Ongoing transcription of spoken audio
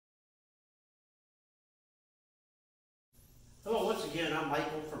again, I'm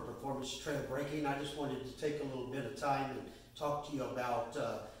Michael from Performance Trailer Braking. I just wanted to take a little bit of time and talk to you about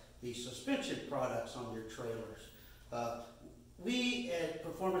the suspension products on your trailers. We at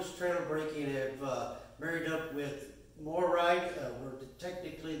Performance Trailer Braking have married up with MoreRide. We're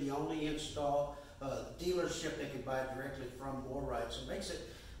technically the only install dealership that can buy directly from MoreRide, so it makes it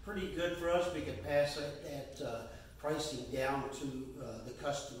pretty good for us. We can pass that pricing down to the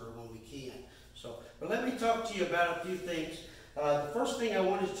customer when we can. But let me talk to you about a few things. The first thing I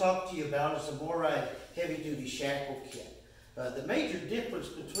wanted to talk to you about is the MoreRide Heavy Duty Shackle Kit. The major difference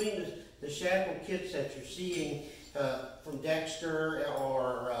between the shackle kits that you're seeing from Dexter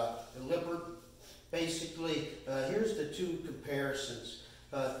or the Lippert, basically, here's the two comparisons.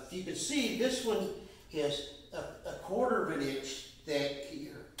 If you can see, this one is a 1/4 of an inch thick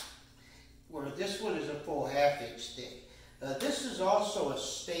here, where this one is a full 1/2 inch thick. This is also a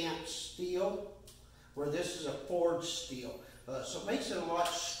stamped steel, where this is a forged steel. So it makes it a lot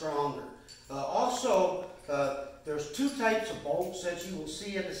stronger. Also, there's two types of bolts that you will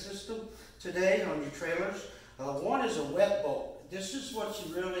see in the system today on your trailers. One is a wet bolt. This is what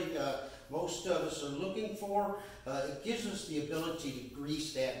you really, most of us are looking for. It gives us the ability to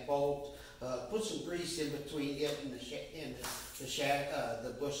grease that bolt, put some grease in between it and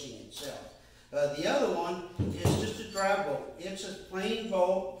the bushing itself. The other one is just a dry bolt. It's a plain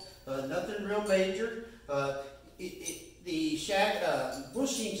bolt, nothing real major. The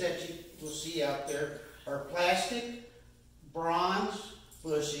bushings that you will see out there are plastic, bronze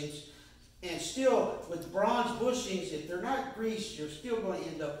bushings, and still with bronze bushings, if they're not greased, you're still going to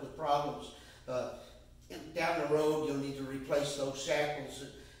end up with problems. Down the road, you'll need to replace those shackles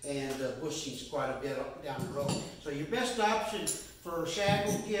and bushings quite a bit down the road. So your best option for a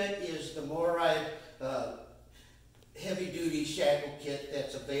shackle kit is the MoreRide Heavy Duty Shackle Kit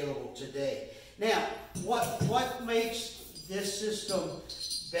that's available today. Now, what makes this system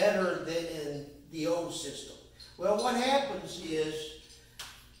better than the old system? Well, what happens is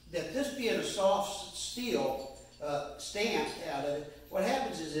that this being a soft steel stamped out of it, what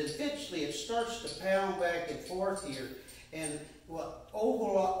happens is that eventually it starts to pound back and forth here, and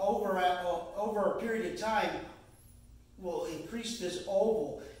over a period of time will increase this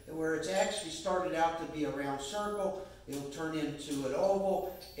oval, where it's actually started out to be a round circle. It'll turn into an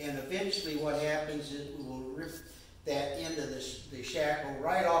oval, and eventually what happens is we will rip that end of the shackle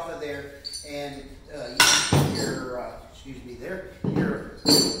right off of there, and your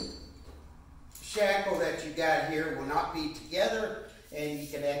shackle that you got here will not be together, and you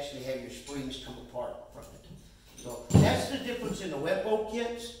can actually have your springs come apart from it. So that's the difference in the wet bolt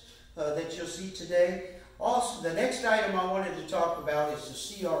kits that you'll see today. Also, the next item I wanted to talk about is the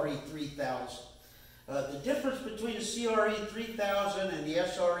CRE 3000. The difference between the CRE 3000 and the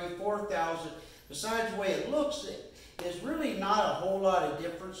SRE 4000, besides the way it looks, is really not a whole lot of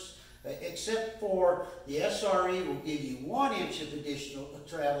difference, except for the SRE will give you 1 inch of additional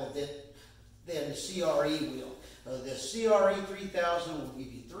travel than the CRE will. The CRE 3000 will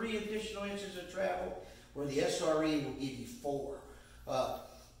give you 3 additional inches of travel, where the SRE will give you 4.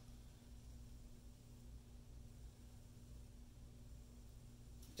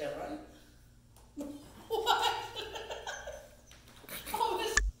 Is that right? What?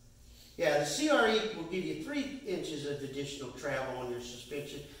 Yeah, the CRE will give you 3 inches of additional travel on your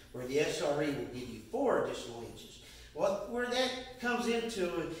suspension, where the SRE will give you 4 additional inches. Well, where that comes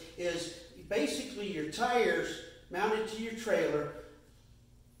into is basically your tires mounted to your trailer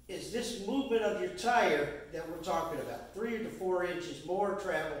is this movement of your tire that we're talking about, 3 to 4 inches more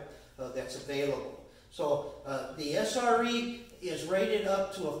travel that's available. So the SRE is rated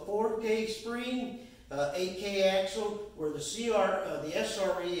up to a 4K spring, 8K axle, where the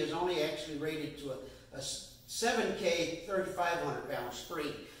SRE is only actually rated to a 7K 3,500 pound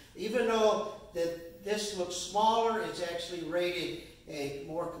spring. Even though this looks smaller, it's actually rated and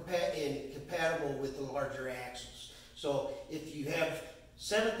more compatible with the larger axles. So if you have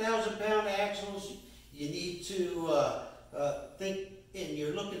 7,000 pound axles, you need to think, and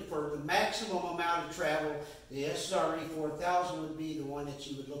you're looking for the maximum amount of travel, the SRE 4000 would be the one that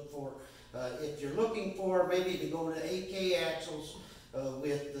you would look for. If you're looking for maybe to go to 8K axles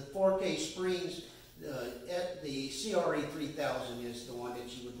with the 4K springs, the CRE 3000 is the one that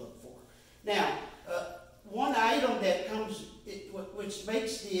you would look for. Now, one item that comes, which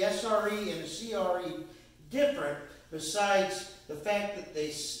makes the SRE and the CRE different, besides the fact that the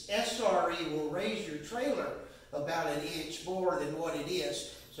SRE will raise your trailer about 1 inch more than what it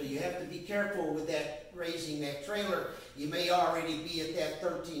is. So you have to be careful with that, raising that trailer. You may already be at that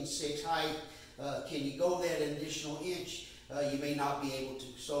 13.6 height. Can you go that additional inch? You may not be able to.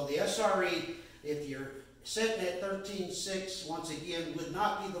 So the SRE, if you're Setting at 13.6, once again, would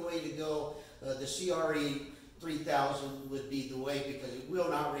not be the way to go. The CRE 3000 would be the way because it will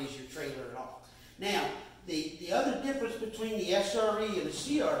not raise your trailer at all. Now, the other difference between the SRE and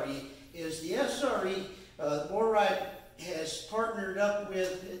the CRE is the SRE, MORryde has partnered up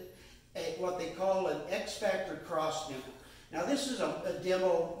with what they call an X-Factor cross member. Now, this is a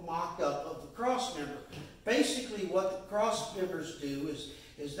demo mock-up of the cross member. Basically, what the cross members do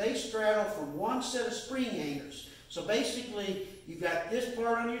is they straddle from one set of spring hangers. So basically, you've got this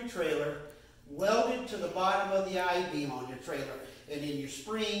part on your trailer welded to the bottom of the I-beam on your trailer, and then your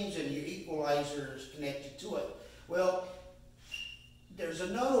springs and your equalizer is connected to it. Well, there's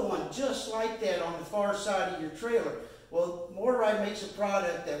another one just like that on the far side of your trailer. Well, MORryde makes a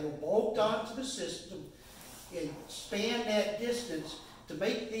product that will bolt onto the system and span that distance to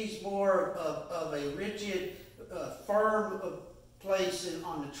make these more of a rigid, firm place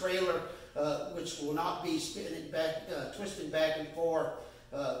on the trailer, which will not be spinning back, twisting back and forth,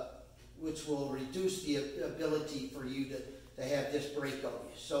 which will reduce the ability for you to have this break on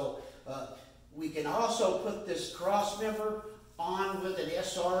you. So we can also put this cross member on with an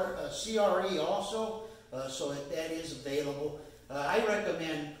CRE also, so that is available. I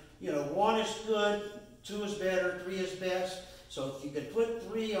recommend, 1 is good, 2 is better, 3 is best. So if you could put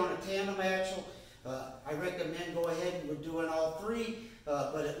 3 on a tandem axle, I recommend go ahead and we're doing all 3,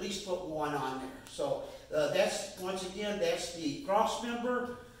 but at least put 1 on there. So that's, once again, that's the cross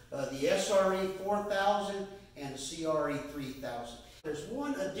member, the SRE 4000 and the CRE 3000. There's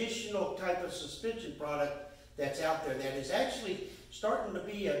one additional type of suspension product that's out there that is actually starting to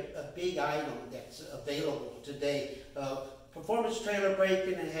be a big item that's available today. Performance Trailer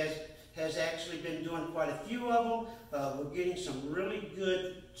Braking has actually been doing quite a few of them. We're getting some really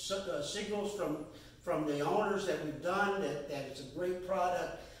good signals from the owners that we've done that it's a great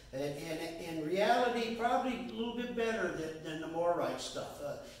product. And in reality, probably a little bit better than the MORryde stuff.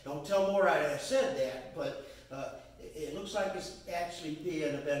 Don't tell MORryde I said that, but it looks like it's actually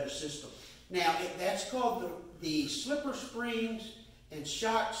being a better system. Now, that's called the Slipper Springs and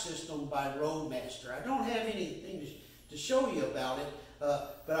Shock System by Roadmaster. I don't have anything to show you about it,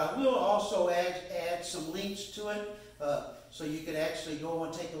 but I will also add some links to it so you can actually go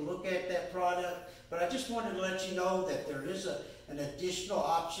and take a look at that product. But I just wanted to let you know that there is an additional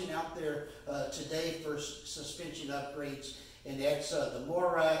option out there today for suspension upgrades, and that's the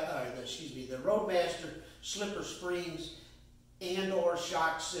Roadmaster Slipper Springs and/or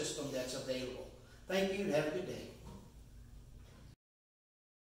Shock System that's available. Thank you and have a good day.